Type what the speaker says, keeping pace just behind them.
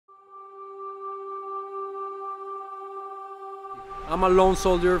I'm a lone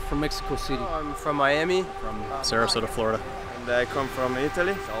soldier from Mexico City. I'm from Miami. From Sarasota, Florida. And I come from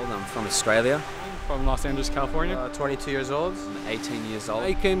Italy. I'm from Australia. From Los Angeles, California. 22 years old. I'm 18 years old.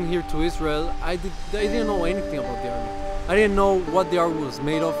 I came here to Israel. I didn't know anything about the army. I didn't know what the army was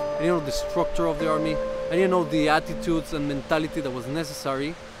made of. I didn't know the structure of the army. I didn't know the attitudes and mentality that was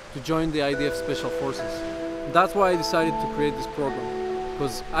necessary to join the IDF Special Forces. That's why I decided to create this program,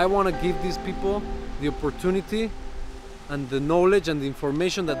 because I want to give these people the opportunity and the knowledge and the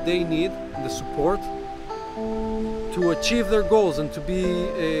information that they need, and the support to achieve their goals and to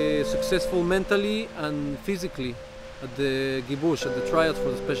be successful mentally and physically at the Gibush, at the tryouts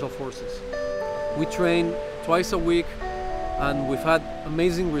for the Special Forces. We train twice a week and we've had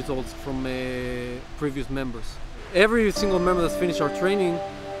amazing results from previous members. Every single member that's finished our training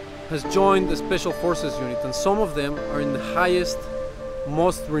has joined the Special Forces unit, and some of them are in the highest,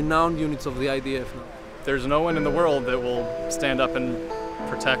 most renowned units of the IDF now. There's no one in the world that will stand up and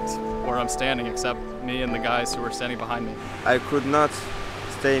protect where I'm standing except me and the guys who are standing behind me. I could not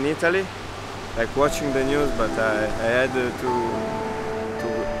stay in Italy, like watching the news, but I had to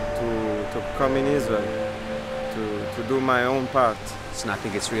come in Israel to do my own part. And I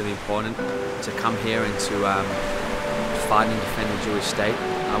think it's really important to come here and to fight and defend the Jewish state.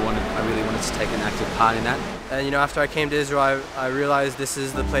 I really wanted to take an active part in that. And after I came to Israel, I realized this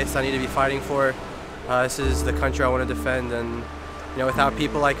is the place I need to be fighting for. This is the country I want to defend, and without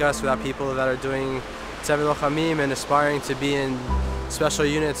people like us, without people that are doing Tzevet Lochamim and aspiring to be in special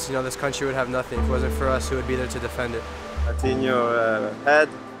units, this country would have nothing. If it wasn't for us, who would be there to defend it? But in your head,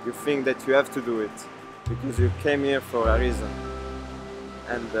 you think that you have to do it, because you came here for a reason.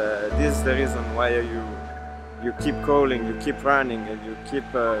 And this is the reason why you keep calling, you keep running, and you keep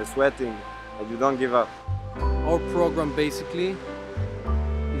sweating, and you don't give up. Our program basically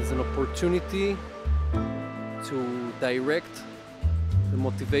is an opportunity to direct the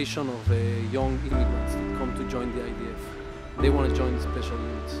motivation of young immigrants that come to join the IDF. They want to join the special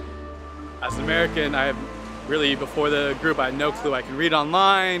units. As an American, before the group, I had no clue. I could read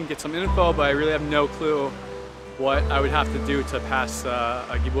online, get some info, but I really have no clue what I would have to do to pass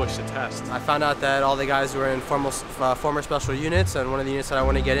a Gibush test. I found out that all the guys were in former special units, and one of the units that I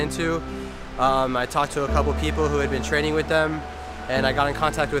want to get into. I talked to a couple people who had been training with them, and I got in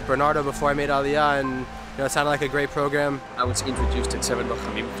contact with Bernardo before I made Aliyah, and it sounded like a great program. I was introduced to Tzevet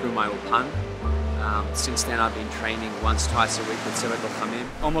Lochamim through my Ulpan. Since then I've been training once, twice a week with Tzevet Lochamim.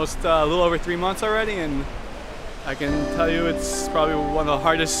 Almost a little over 3 months already, and I can tell you it's probably one of the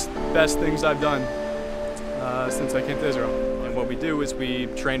hardest, best things I've done since I came to Israel. And what we do is we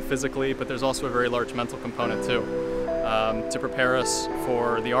train physically, but there's also a very large mental component too, to prepare us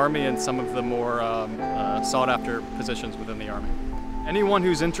for the Army and some of the more sought-after positions within the Army. Anyone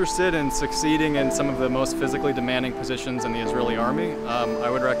who's interested in succeeding in some of the most physically demanding positions in the Israeli Army, I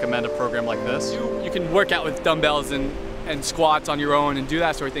would recommend a program like this. You can work out with dumbbells and squats on your own and do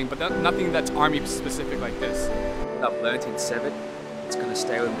that sort of thing, but nothing that's Army specific like this. What I've learned in Tzevet, it's going to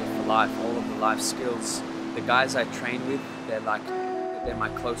stay with me for life. All of the life skills. The guys I train with, they're my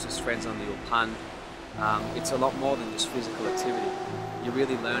closest friends on the Ulpan. It's a lot more than just physical activity. You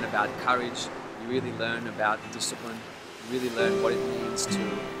really learn about courage, you really learn about discipline, you really learn what it means to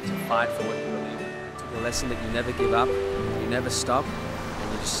fight for what you believe in. The lesson that you never give up, you never stop,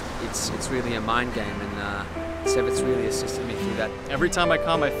 and it's really a mind game, and Tzevet's really assisted me through that. Every time I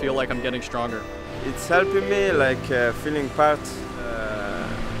come, I feel like I'm getting stronger. It's helping me, like feeling part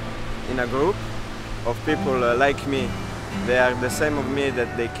in a group of people like me. They are the same of me,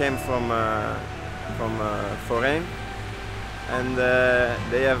 that they came from foreign, and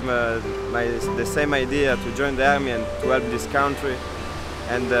they have the same idea to join the army and to help this country.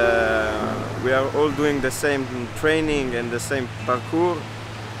 And we are all doing the same training and the same parkour.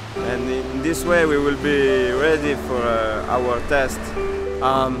 And in this way we will be ready for our test.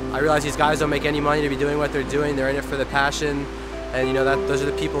 I realize these guys don't make any money to be doing what they're doing. They're in it for the passion, and those are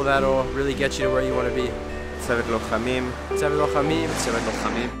the people that will really get you to where you want to be. Tzevet Lochamim. Tzevet Lochamim. Tzevet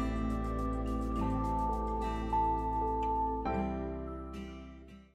Lochamim.